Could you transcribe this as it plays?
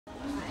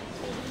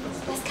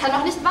kann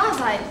doch nicht wahr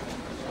sein.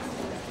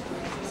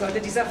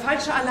 Sollte dieser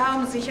falsche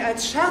Alarm sich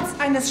als Scherz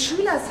eines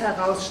Schülers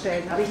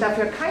herausstellen, habe ich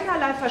dafür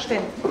keinerlei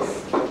Verständnis.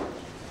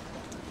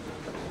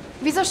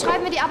 Wieso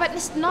schreiben wir die Arbeit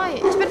nicht neu?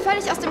 Ich bin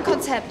völlig aus dem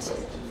Konzept.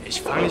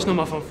 Ich fange nicht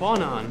nochmal von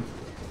vorne an.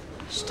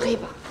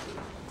 Streber.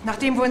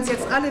 Nachdem wir uns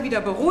jetzt alle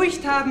wieder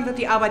beruhigt haben, wird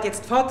die Arbeit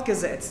jetzt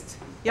fortgesetzt.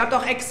 Ihr habt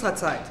auch extra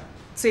Zeit.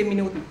 10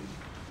 Minuten.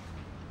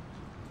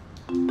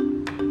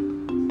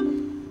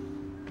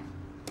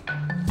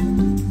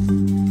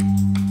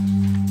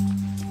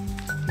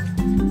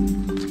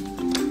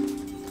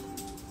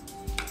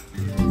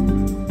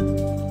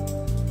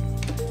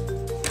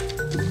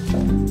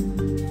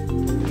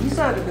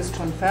 Lisa, du bist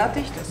schon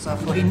fertig. Das sah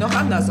vorhin noch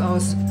anders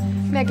aus.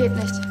 Mehr geht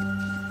nicht.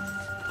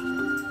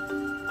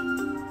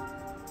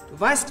 Du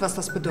weißt, was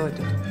das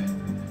bedeutet.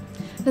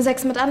 Eine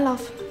 6 mit Anlauf.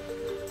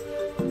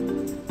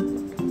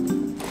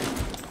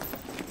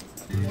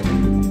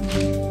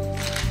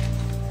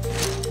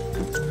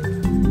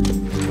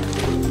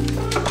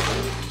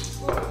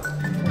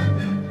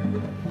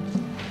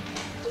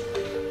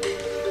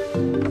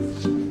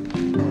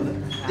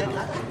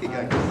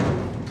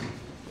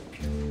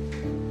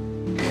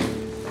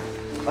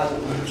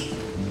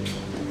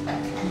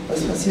 Was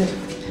ist passiert?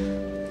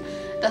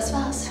 Das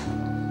war's.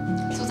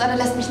 Susanne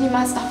lässt mich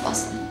niemals nach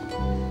Boston.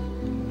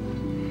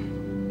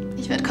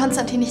 Ich werde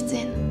Konstantin nicht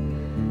sehen.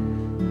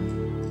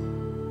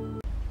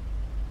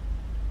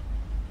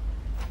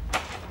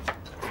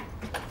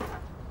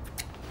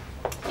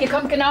 Ihr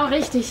kommt genau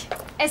richtig.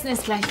 Essen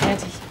ist gleich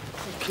fertig.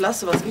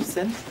 Klasse, was gibt's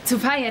denn? Zur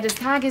Feier des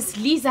Tages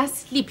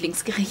Lisas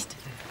Lieblingsgericht.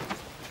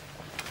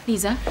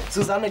 Lisa,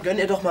 Susanne, gönn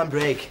ihr doch mal einen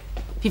Break.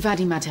 wie war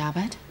die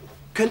Mathearbeit?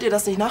 Könnt ihr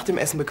das nicht nach dem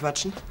Essen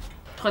bequatschen?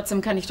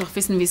 Trotzdem kann ich doch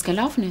wissen, wie es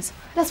gelaufen ist.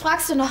 Das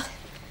fragst du noch.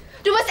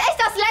 Du bist echt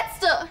das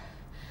Letzte!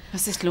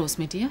 Was ist los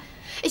mit dir?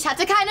 Ich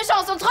hatte keine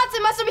Chance und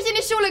trotzdem hast du mich in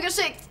die Schule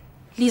geschickt.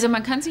 Lisa,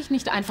 man kann sich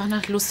nicht einfach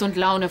nach Lust und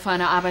Laune vor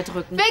einer Arbeit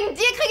rücken. Wegen dir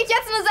kriege ich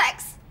jetzt eine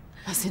 6.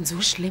 Was denn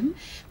so schlimm?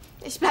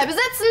 Ich bleibe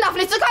sitzen, darf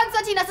nicht zu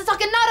Konstantin. Das ist doch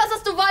genau das,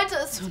 was du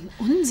wolltest. So ein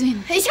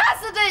Unsinn. Ich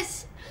hasse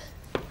dich!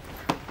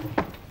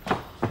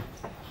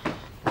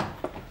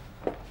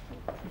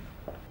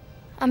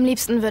 Am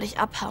liebsten würde ich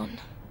abhauen.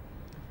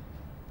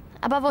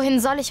 Aber wohin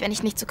soll ich, wenn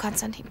ich nicht zu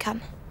Konstantin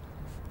kann?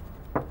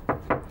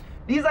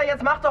 Lisa,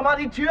 jetzt mach doch mal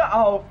die Tür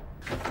auf!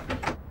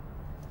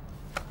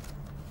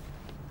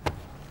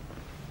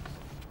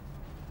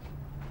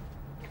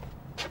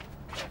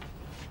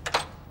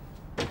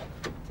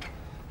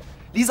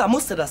 Lisa,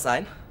 musste das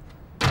sein?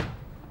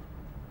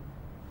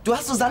 Du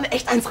hast Susanne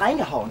echt eins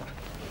reingehauen.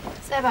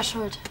 Selber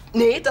schuld.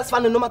 Nee, das war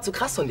eine Nummer zu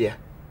krass von dir.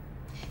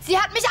 Sie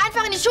hat mich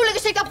einfach in die Schule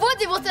geschickt, obwohl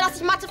sie wusste, dass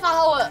ich Mathe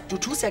verhaue. Du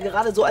tust ja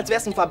gerade so, als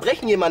wär's ein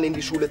Verbrechen, jemanden in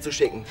die Schule zu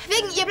schicken.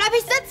 Wegen ihr bleibe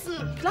ich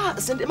sitzen. Klar,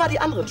 es sind immer die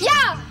anderen.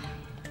 Ja!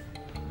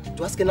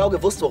 Du hast genau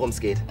gewusst, worum es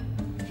geht.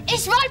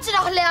 Ich wollte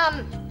doch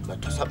lernen. Na,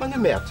 das hat man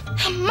gemerkt.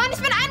 Mann, ich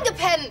bin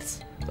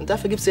eingepennt. Und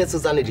dafür gibst du jetzt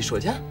Susanne die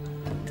Schuld, ja?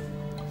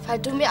 Fall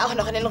du mir auch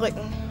noch in den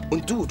Rücken.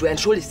 Und du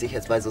entschuldigst dich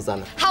jetzt bei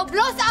Susanne. Hau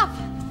bloß ab!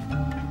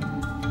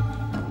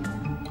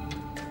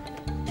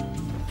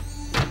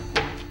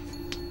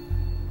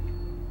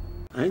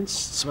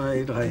 Eins,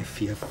 zwei, drei,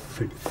 vier,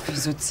 5.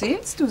 Wieso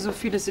zählst du? So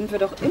viele sind wir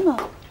doch immer.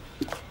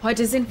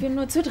 Heute sind wir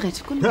nur zu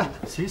dritt. Guten Ja, Tag.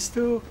 siehst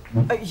du?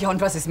 Ja,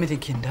 und was ist mit den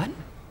Kindern?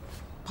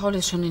 Paul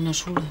ist schon in der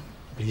Schule.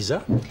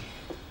 Lisa?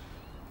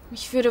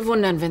 Mich würde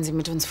wundern, wenn sie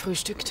mit uns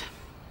frühstückt.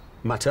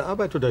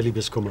 Mathearbeit oder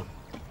Liebeskummer?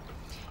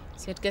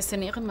 Sie hat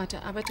gestern ihre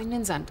Mathearbeit in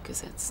den Sand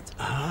gesetzt.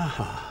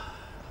 Aha.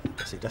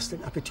 Dass sie das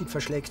den Appetit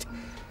verschlägt,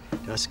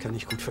 das kann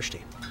ich gut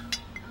verstehen.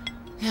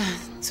 Ja,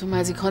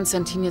 zumal sie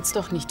Konstantin jetzt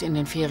doch nicht in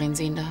den Ferien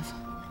sehen darf.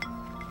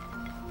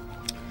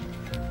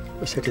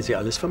 Das hätte sie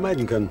alles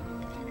vermeiden können.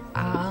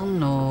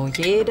 Arno,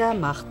 jeder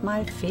macht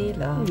mal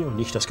Fehler. Ja,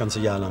 nicht das ganze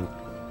Jahr lang.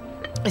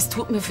 Es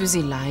tut mir für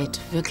sie leid,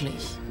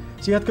 wirklich.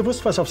 Sie hat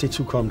gewusst, was auf sie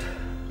zukommt.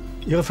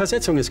 Ihre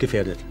Versetzung ist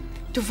gefährdet.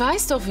 Du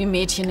weißt doch, wie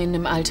Mädchen in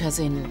dem Alter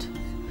sind.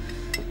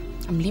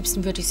 Am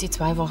liebsten würde ich sie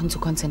 2 Wochen zu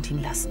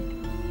Konstantin lassen.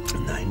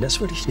 Nein, das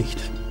würde ich nicht.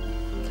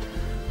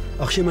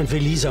 Auch jemand wie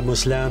Lisa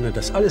muss lernen,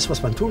 dass alles,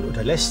 was man tut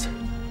oder lässt,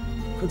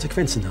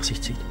 Konsequenzen nach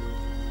sich zieht.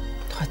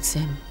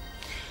 Trotzdem,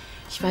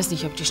 ich weiß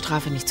nicht, ob die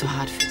Strafe nicht zu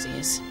hart für sie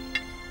ist.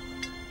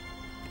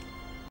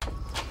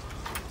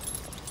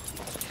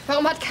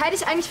 Warum hat Kai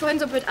dich eigentlich vorhin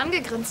so blöd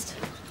angegrinst?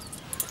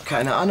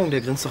 Keine Ahnung,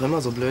 der grinst doch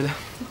immer so blöde.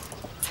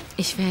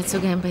 Ich wäre jetzt so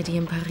gern bei dir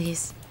in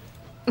Paris.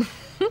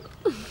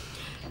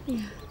 Ja.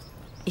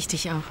 Ich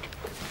dich auch.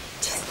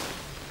 Tschüss.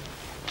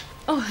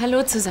 Oh,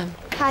 hallo zusammen.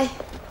 Hi.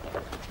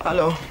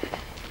 Hallo.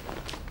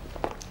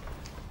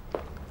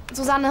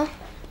 Susanne?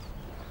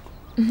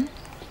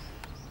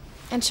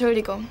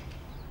 Entschuldigung.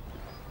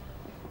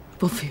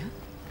 Wofür?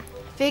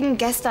 Wegen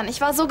gestern.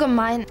 Ich war so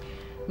gemein.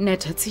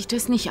 Nett hat sich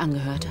das nicht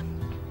angehört.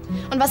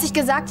 Und was ich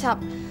gesagt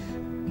habe,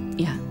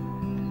 Ja.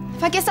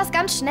 vergiss das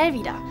ganz schnell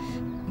wieder.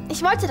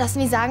 Ich wollte das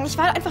nie sagen. Ich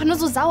war einfach nur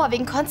so sauer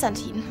wegen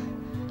Konstantin.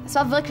 Es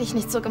war wirklich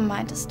nicht so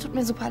gemeint. Es tut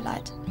mir super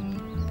leid.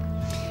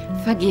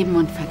 Vergeben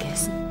und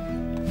vergessen.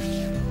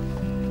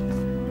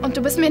 Und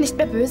du bist mir nicht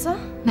mehr böse?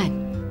 Nein.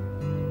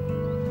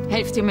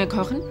 Helft ihr mir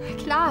kochen?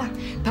 Klar.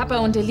 Papa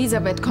und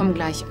Elisabeth kommen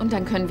gleich und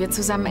dann können wir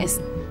zusammen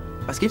essen.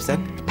 Was gibt's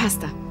denn?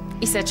 Pasta.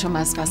 Ich setze schon mal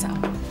das Wasser auf.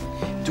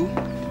 Du?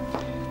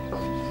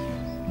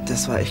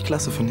 Das war echt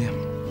klasse von dir.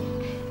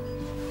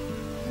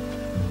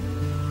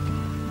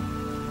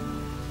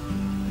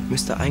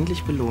 Müsste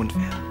eigentlich belohnt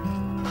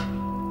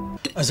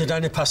werden. Also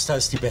deine Pasta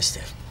ist die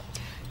beste.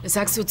 Das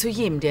sagst du zu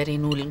jedem, der die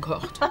Nudeln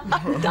kocht.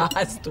 Da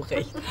hast du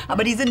recht.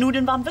 Aber diese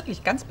Nudeln waren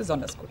wirklich ganz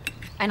besonders gut.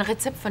 Ein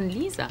Rezept von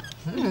Lisa.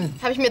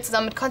 Habe ich mir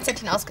zusammen mit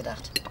Konstantin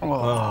ausgedacht.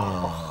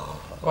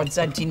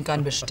 Konstantin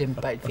kann bestimmt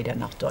bald wieder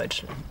nach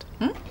Deutschland.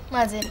 Hm?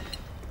 Mal sehen.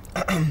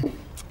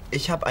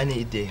 Ich habe eine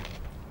Idee.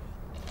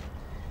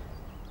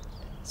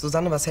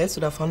 Susanne, was hältst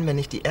du davon, wenn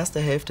ich die erste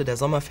Hälfte der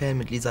Sommerferien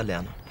mit Lisa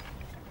lerne?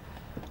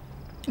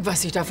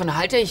 Was ich davon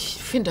halte, ich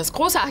finde das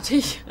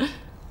großartig.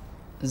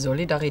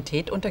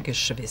 Solidarität unter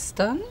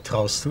Geschwistern?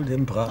 Traust du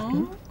dem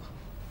Braten?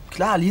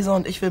 Klar, Lisa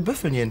und ich will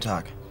büffeln jeden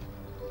Tag.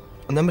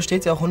 Und dann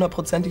besteht sie auch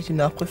 100%ig die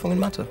Nachprüfung in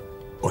Mathe.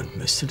 Und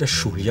müsste das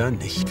Schuljahr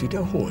nicht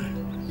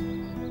wiederholen.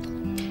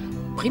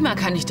 Prima,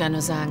 kann ich da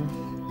nur sagen.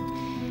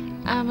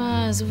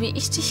 Aber so wie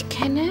ich dich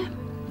kenne,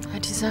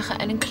 hat die Sache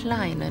einen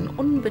kleinen,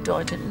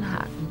 unbedeutenden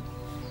Haken.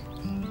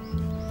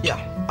 Ja,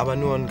 aber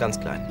nur einen ganz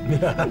kleinen.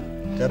 Ja,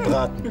 der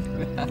Braten.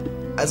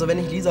 Also wenn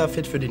ich Lisa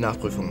fit für die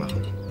Nachprüfung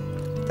mache,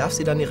 darf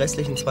sie dann die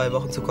restlichen 2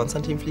 Wochen zu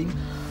Konstantin fliegen?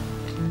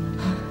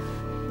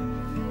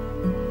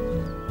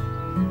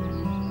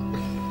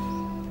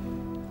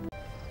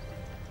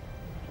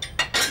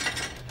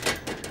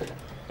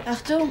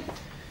 Ach du.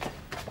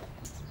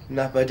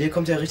 Na, bei dir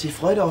kommt ja richtig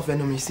Freude auf, wenn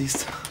du mich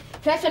siehst.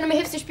 Vielleicht, wenn du mir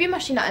hilfst, die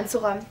Spielmaschine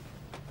einzuräumen.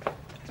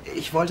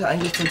 Ich wollte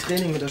eigentlich zum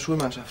Training mit der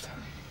Schulmannschaft.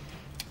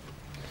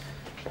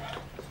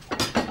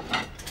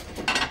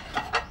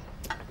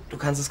 Du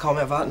kannst es kaum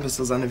erwarten, bis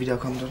Susanne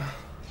wiederkommt, oder?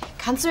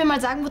 Kannst du mir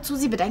mal sagen, wozu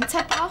sie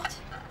Bedenkzeit braucht?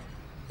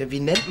 Ja, wie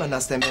nennt man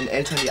das denn, wenn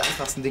Eltern die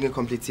einfachsten Dinge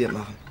kompliziert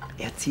machen?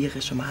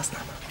 Erzieherische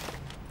Maßnahme.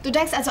 Du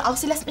denkst also auch,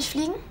 sie lässt mich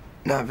fliegen?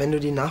 Na, wenn du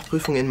die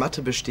Nachprüfung in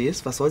Mathe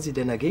bestehst, was soll sie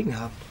denn dagegen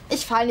haben?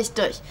 Ich fall nicht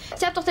durch.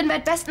 Ich habe doch den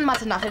weltbesten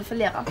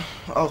Mathe-Nachhilfelehrer.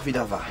 Auch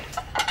wieder wahr.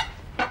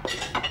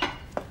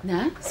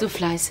 Na, so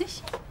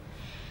fleißig?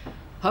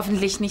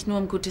 Hoffentlich nicht nur,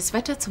 um gutes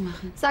Wetter zu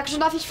machen. Sag schon,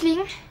 darf ich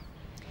fliegen?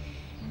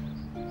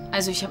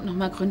 Also ich habe noch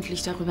mal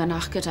gründlich darüber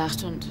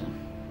nachgedacht und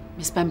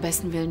mir ist beim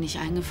besten Willen nicht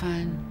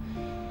eingefallen,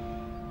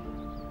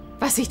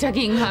 was ich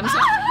dagegen haben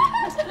soll.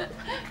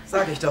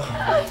 Sag ich doch.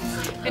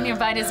 Wenn ihr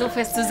beide so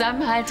fest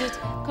zusammenhaltet,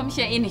 komme ich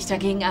ja eh nicht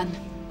dagegen an.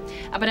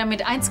 Aber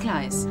damit eins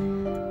klar ist,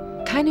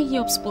 keine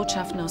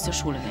Hiobsbotschaften aus der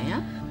Schule mehr,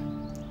 ja?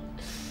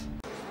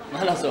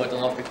 Mann, hast du heute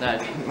drauf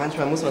geknallt.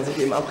 Manchmal muss man sich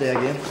eben auch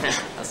reagieren. Ja,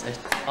 hast recht.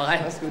 Hau rein.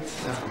 Alles gut.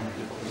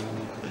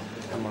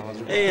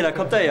 Ey, da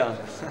kommt er ja.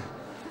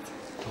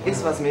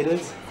 Ist was,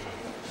 Mädels?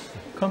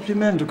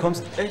 Kompliment, du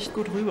kommst echt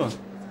gut rüber.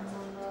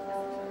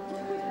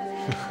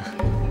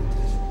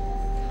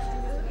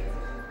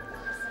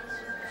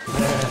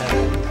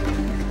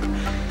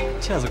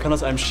 Tja, so kann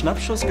aus einem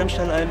Schnappschuss ganz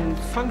schnell ein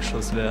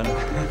Fangschuss werden.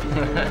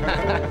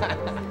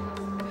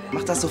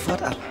 Mach das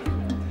sofort ab.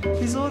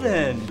 Wieso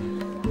denn?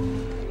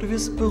 Du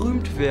wirst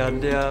berühmt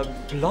werden, der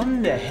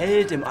blonde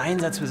Held im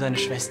Einsatz für seine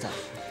Schwester.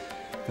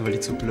 Nur weil die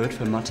zu blöd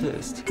für Mathe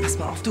ist. Pass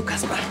mal auf, du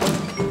Kasper.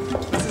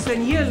 Was ist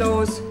denn hier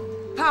los?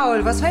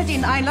 Paul, was fällt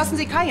Ihnen ein? Lassen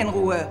Sie Kai in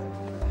Ruhe.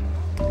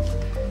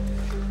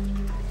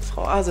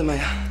 Frau Asemeier.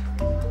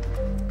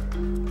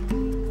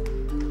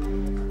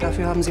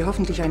 Dafür haben Sie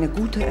hoffentlich eine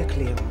gute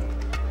Erklärung.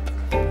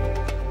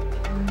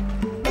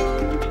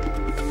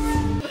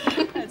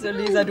 Also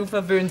Lisa, du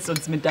verwöhnst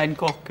uns mit deinen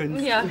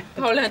Kochkünsten. Ja,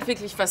 Paul hat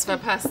wirklich was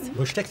verpasst.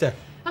 Wo steckt er?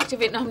 Ach, der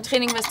wird nach dem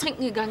Training was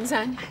trinken gegangen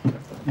sein.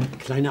 Ein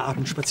kleiner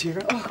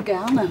Abendspaziergang? Ach,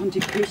 gerne. Und die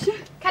Küche?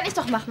 Kann ich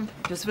doch machen.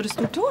 Das würdest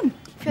du tun.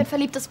 Für ein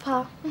verliebtes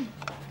Paar.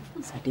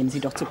 Seitdem sie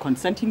doch zu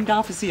Konstantin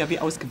darf, ist sie ja wie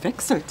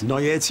ausgewechselt.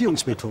 Neue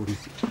Erziehungsmethoden.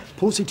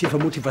 Positive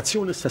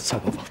Motivation ist das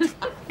Zauberwort.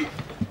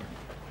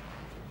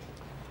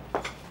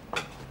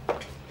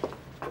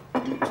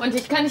 Und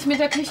ich kann dich mit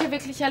der Küche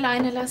wirklich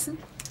alleine lassen?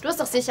 Du hast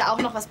doch sicher auch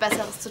noch was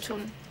Besseres zu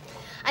tun.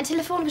 Ein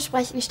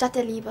Telefongespräch in die Stadt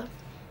der Liebe.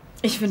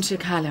 Ich wünschte,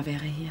 Carla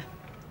wäre hier.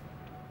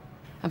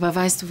 Aber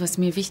weißt du, was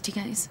mir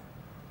wichtiger ist?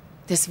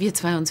 Dass wir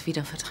zwei uns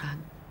wieder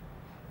vertragen.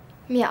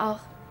 Mir auch.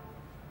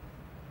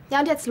 Ja,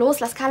 und jetzt los.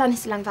 Lass Carla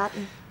nicht so lange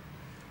warten.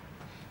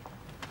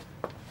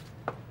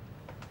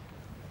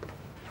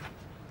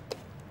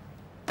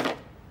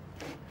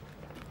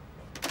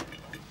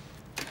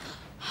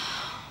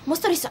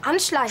 Musst du dich so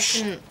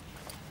anschleichen.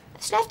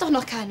 Es schläft doch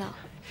noch keiner.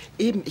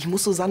 Eben, ich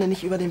muss Susanne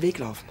nicht über den Weg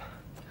laufen.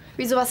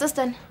 Wieso, was ist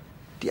denn?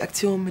 Die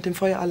Aktion mit dem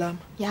Feueralarm.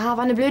 Ja,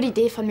 war eine blöde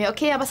Idee von mir,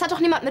 okay, aber es hat doch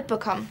niemand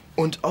mitbekommen.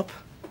 Und ob?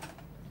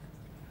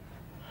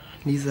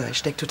 Lisa, ich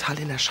steck total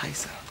in der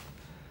Scheiße.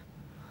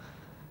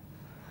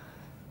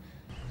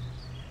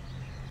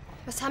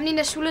 Was haben die in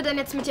der Schule denn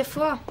jetzt mit dir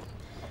vor?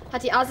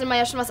 Hat die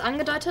Aselmeier schon was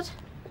angedeutet?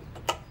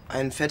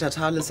 Ein fetter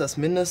Tal ist das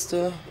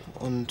Mindeste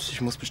und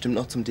ich muss bestimmt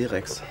noch zum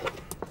Direx.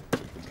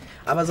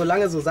 Aber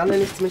solange Susanne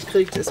nichts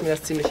mitkriegt, ist mir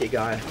das ziemlich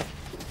egal.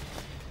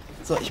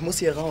 So, ich muss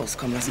hier raus.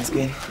 Komm, lass uns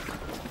gehen.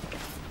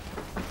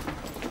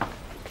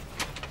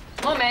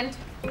 Moment.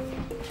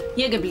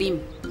 Hier geblieben.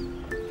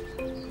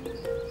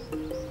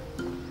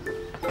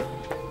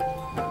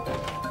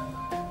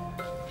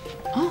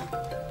 Oh,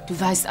 du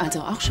weißt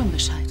also auch schon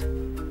Bescheid.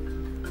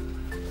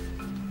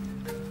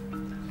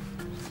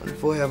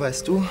 Und woher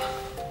weißt du?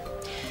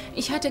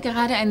 Ich hatte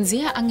gerade ein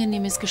sehr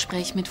angenehmes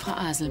Gespräch mit Frau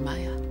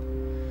Aselmeier.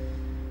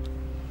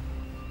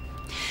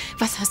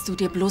 Was hast du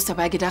dir bloß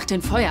dabei gedacht,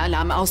 den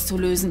Feueralarm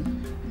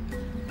auszulösen?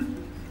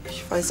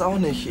 Ich weiß auch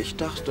nicht. Ich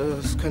dachte,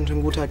 es könnte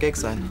ein guter Gag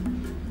sein.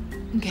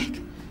 Ein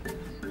Gag?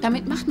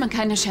 Damit macht man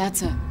keine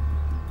Scherze.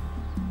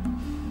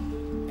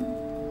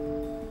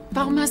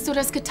 Warum hast du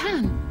das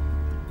getan?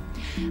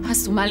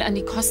 Hast du mal an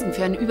die Kosten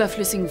für einen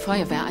überflüssigen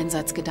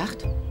Feuerwehreinsatz gedacht?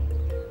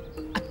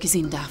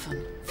 Abgesehen davon,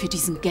 für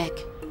diesen Gag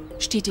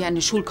steht dir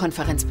eine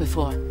Schulkonferenz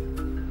bevor.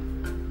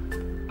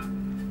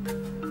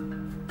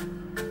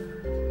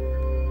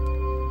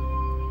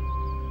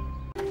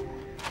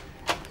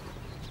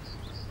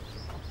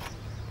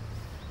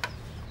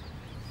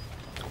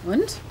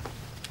 Und?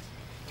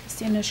 Ist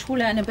dir in der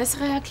Schule eine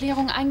bessere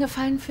Erklärung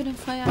eingefallen für den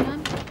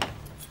Feueralarm?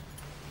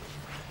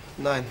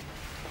 Nein.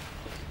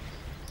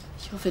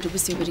 Ich hoffe, du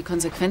bist dir über die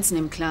Konsequenzen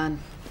im Klaren.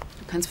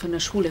 Du kannst von der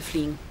Schule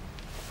fliegen.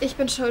 Ich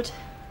bin schuld.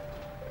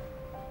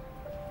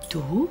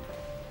 Du?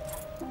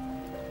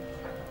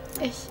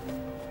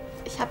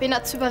 Ich habe ihn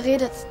dazu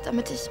überredet,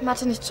 damit ich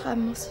Mathe nicht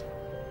schreiben muss.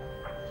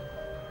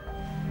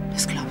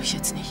 Das glaube ich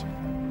jetzt nicht.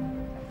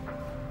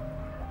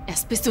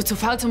 Erst bist du zu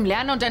faul zum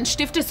Lernen und dann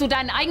stiftest du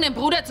deinen eigenen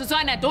Bruder zu so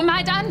einer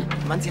Dummheit an?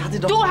 Mann, sie hatte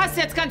doch... Du hast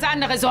jetzt ganz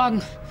andere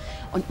Sorgen.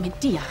 Und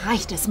mit dir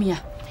reicht es mir.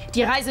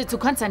 Die Reise zu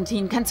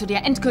Konstantin kannst du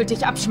dir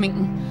endgültig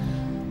abschminken.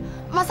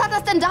 Was hat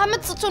das denn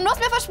damit zu tun? Du hast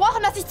mir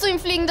versprochen, dass ich zu ihm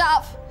fliegen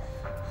darf.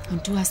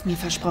 Und du hast mir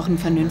versprochen,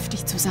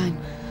 vernünftig zu sein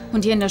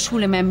und dir in der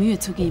Schule mehr Mühe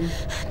zu geben.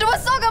 Du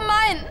bist so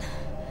gemein.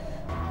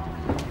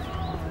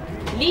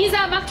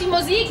 Lisa, mach die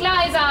Musik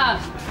leiser!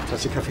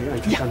 Tasse Kaffee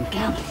einverstanden? Ja,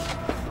 gerne.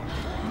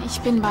 Ich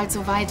bin bald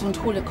soweit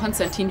und hole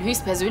Konstantin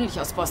höchstpersönlich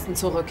aus Boston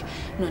zurück.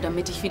 Nur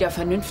damit ich wieder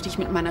vernünftig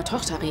mit meiner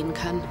Tochter reden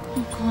kann.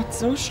 Oh Gott,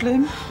 so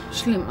schlimm.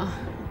 Schlimmer.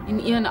 In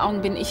ihren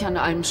Augen bin ich an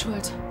allem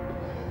schuld.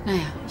 Naja,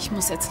 ich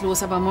muss jetzt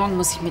los, aber morgen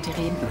muss ich mit dir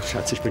reden. Ach,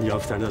 Schatz, ich bin ja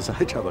auf deiner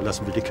Seite, aber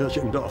lassen wir die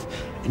Kirche im Dorf.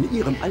 In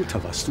ihrem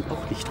Alter warst du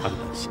auch nicht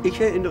anders. Ich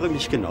erinnere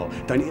mich genau.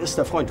 Dein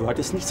erster Freund, du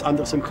hattest nichts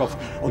anderes im Kopf.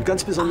 Und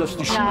ganz besonders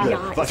die Schule.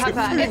 War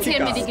Papa, völlig erzähl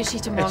egal. mir die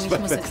Geschichte morgen. Ich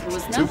muss jetzt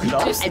los, Du ne?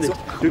 glaubst nicht.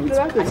 Du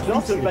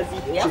glaubst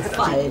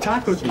nicht.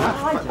 Tag und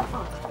Nacht.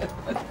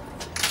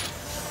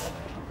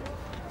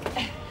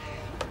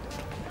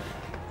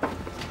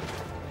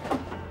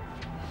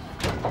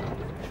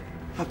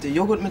 Habt ihr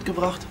Joghurt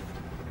mitgebracht?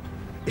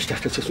 Ich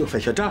dachte, es ist nur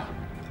welcher da.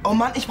 Oh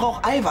Mann, ich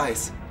brauche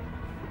Eiweiß.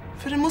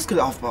 Für den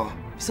Muskelaufbau.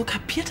 Wieso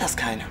kapiert das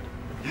keiner?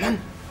 Mann.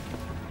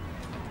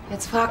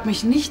 Jetzt frag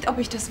mich nicht, ob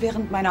ich das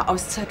während meiner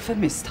Auszeit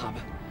vermisst habe.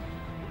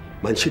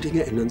 Manche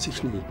Dinge ändern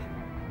sich nie.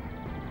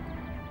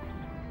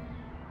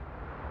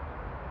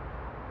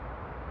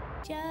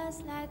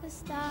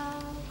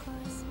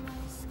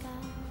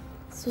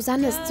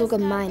 Susanne ist so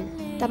gemein.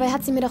 Dabei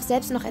hat sie mir doch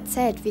selbst noch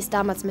erzählt, wie es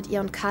damals mit ihr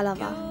und Carla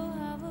war.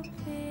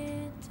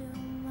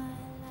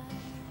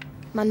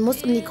 Man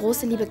muss um die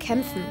große Liebe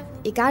kämpfen,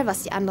 egal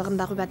was die anderen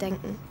darüber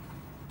denken.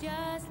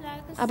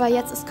 Aber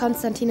jetzt ist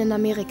Konstantin in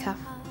Amerika.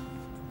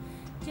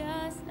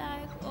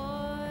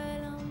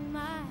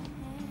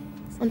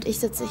 Und ich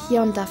sitze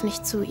hier und darf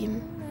nicht zu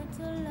ihm.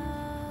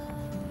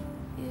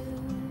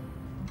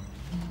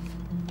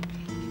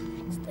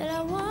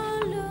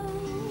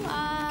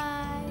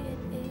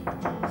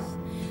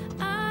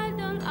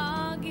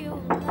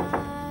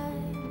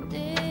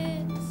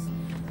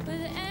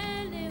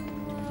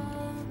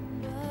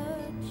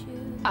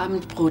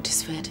 Abendbrot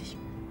ist fertig.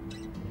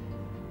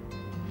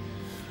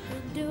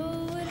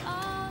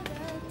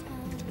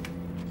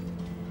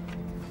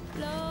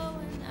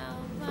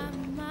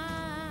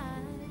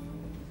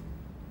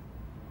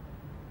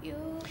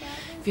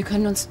 Wir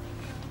können uns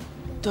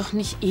doch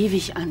nicht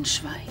ewig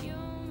anschweigen.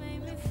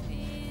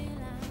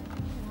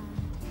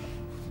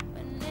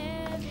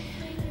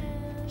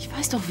 Ich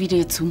weiß doch, wie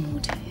dir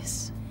zumute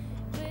ist.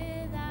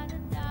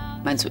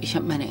 Meinst du, ich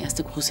habe meine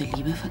erste große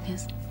Liebe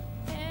vergessen?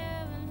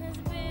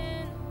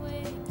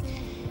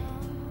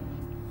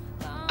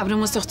 Aber du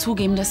musst doch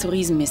zugeben, dass du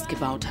Riesenmist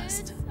gebaut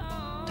hast.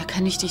 Da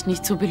kann ich dich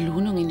nicht zur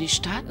Belohnung in die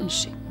Staaten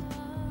schicken.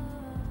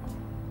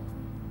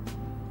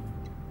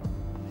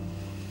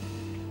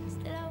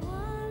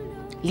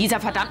 Lisa,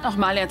 verdammt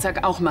nochmal, jetzt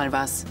sag auch mal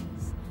was.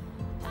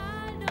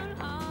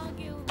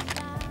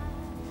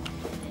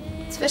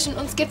 Zwischen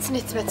uns gibt's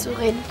nichts mehr zu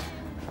reden.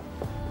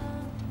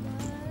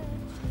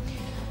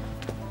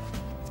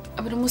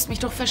 Aber du musst mich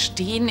doch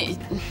verstehen.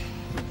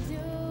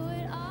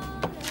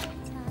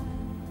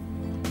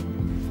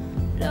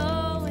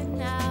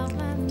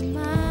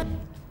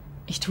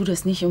 Ich tue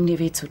das nicht, um dir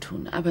weh zu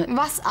tun, aber...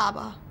 Was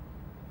aber?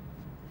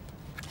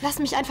 Lass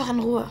mich einfach in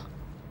Ruhe.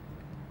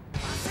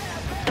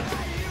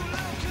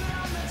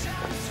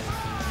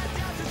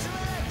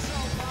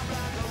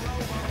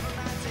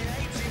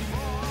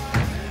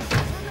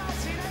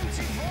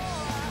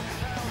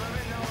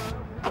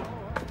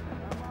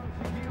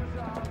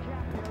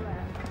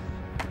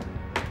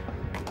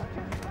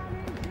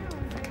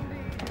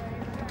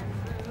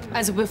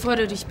 Also bevor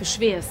du dich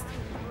beschwerst,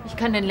 ich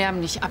kann den Lärm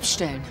nicht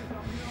abstellen.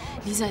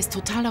 Lisa ist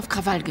total auf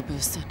Krawall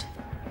gebürstet.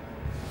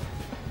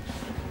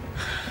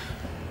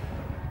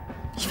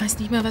 Ich weiß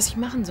nicht mehr, was ich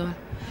machen soll.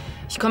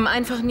 Ich komme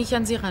einfach nicht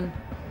an sie ran.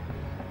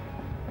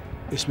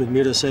 Ist mit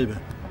mir dasselbe.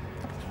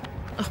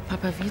 Ach,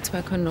 Papa, wir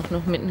zwei können doch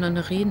noch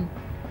miteinander reden.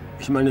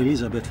 Ich meine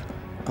Elisabeth.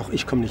 Auch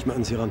ich komme nicht mehr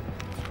an sie ran.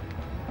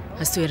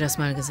 Hast du ihr das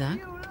mal gesagt?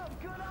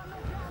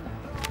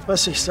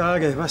 Was ich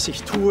sage, was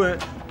ich tue.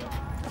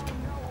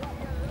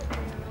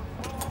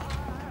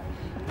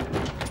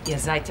 Ihr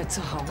seid ja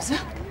zu Hause?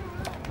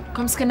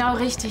 Kommst genau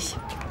richtig.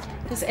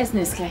 Das Essen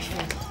ist gleich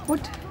fertig.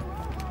 Gut.